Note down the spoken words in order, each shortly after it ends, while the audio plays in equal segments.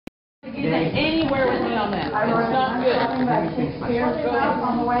anywhere with me on that. It's not good.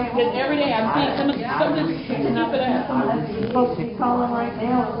 Because every day I'm seeing something stupid happen. Supposed to be calling right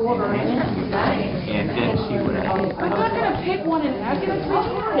now, ordering. And then she would have. I'm not going to pick one and ask it. It's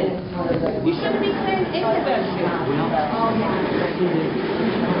retarded. You shouldn't be saying any of that shit.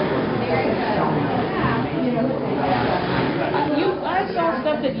 I saw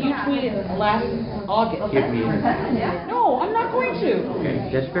stuff that you tweeted last August. Give me No, I'm not going to. Okay,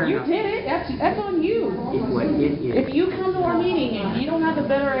 that's fair You enough. did it. That's on you. What it is. If you come to our meeting and you don't have a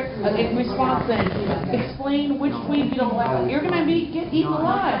better response than explain which tweet you don't like, you're going to get eaten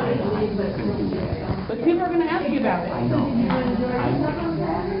alive. But people are going to ask you about it.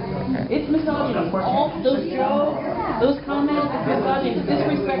 It's misogyny. All those jokes, those comments, it's misogyny. It's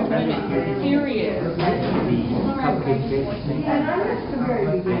disrespect to women. Period.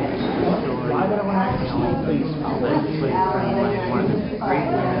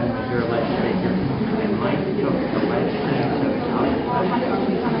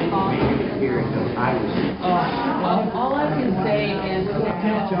 Well, all I can say is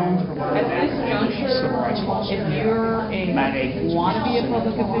at this juncture, if you're want to be a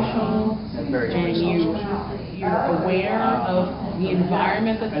public official and you're aware of the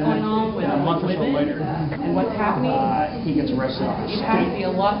environment that's going on with women and what's happening, he gets arrested. you have to be a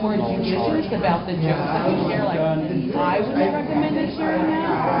lot more judicious about the jokes that you share. Like, I would recommend sharing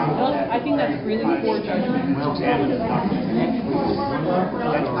that. I think that's really poor judgment.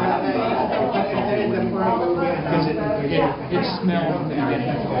 It smells.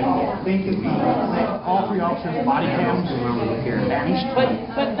 All three officers' body cams vanished. But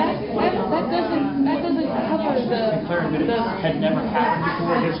that doesn't cover the Had never happened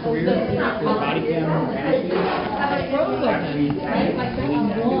before in his career. His body cam vanished. right?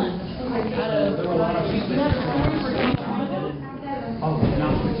 Like that was one out of you have a story for each one of them.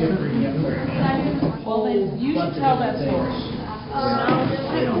 Well, then you should tell that story.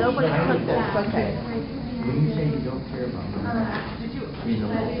 Nobody took this. Okay. When you say you don't care about them, you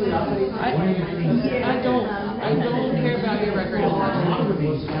know. I don't care about your record.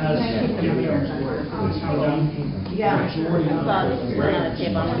 Yeah. I thought it was not a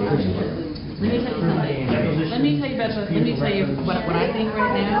tip on Let me tell you something. Let me tell you what I think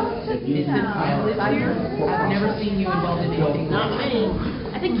right now is since I live here, I've never seen you involved in anything. Not me.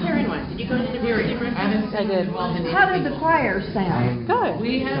 I think Karen went. Did you go to the Period. I haven't seen you involved in anything. How did the choir sound? Good.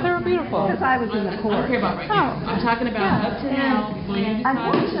 They were beautiful. Because I was in the I don't chorus. care about right now. I'm talking about up to now.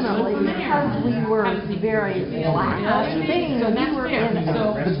 Unfortunately, because we were very loud, we were in a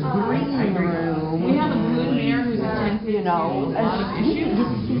green room. We have a good mayor who's attentive You know, to a lot of you issues.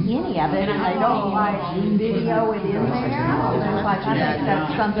 didn't see any of it, and I don't like video it in there. It's like, I think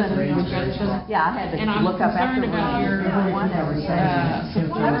that's something, yeah, I had to And I'm look up after concerned about your one and everything. I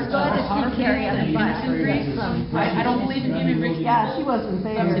was glad to see Carrie on the bus. I don't believe in giving rich Yeah, she wasn't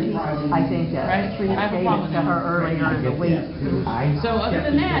there. I think Right. Trish I have a gave problem it to with her earlier in the week. So other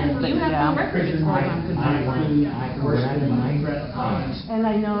than that, you have no record as far as I'm concerned. And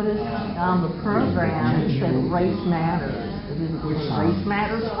I noticed on the program it said race matters. Race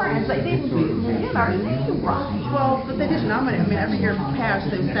matters France. They didn't get our name right. Well, but they didn't nominate. I mean, every year past,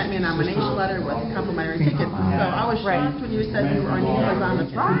 they sent me a nomination letter with complimentary tickets. So I was shocked when you said you were on the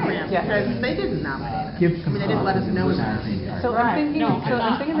program because they didn't nominate us. I mean, they didn't let us know that. So I'm thinking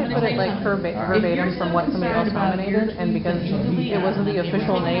they put it like verbatim from what somebody else nominated, and because it wasn't the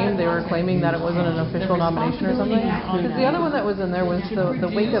official name, they were claiming that it wasn't an official nomination or something. Because the other one that was in there was the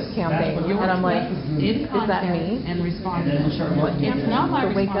Wake Up campaign, and I'm like, is that me? And responsible. It's not my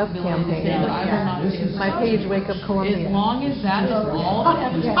The Wake Up responsibility to say campaign. that I will not do My page, Wake Up as Columbia. long as that is all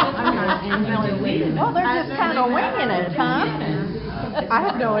that has and deleted. Well, they're just kind of winging it, huh? I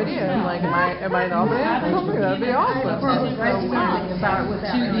have no idea. I'm like, am I nominated for something? That'd be awesome. To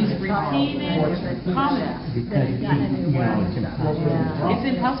these repeated comments. Because, It's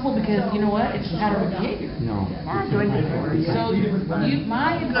impossible because, you know what, it's a pattern of behavior. No. So,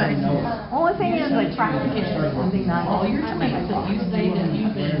 my advice is, Only thing is, I try to get something nice. all your tweets that you say that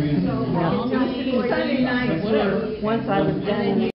you've been, Sunday night, whatever. once I was done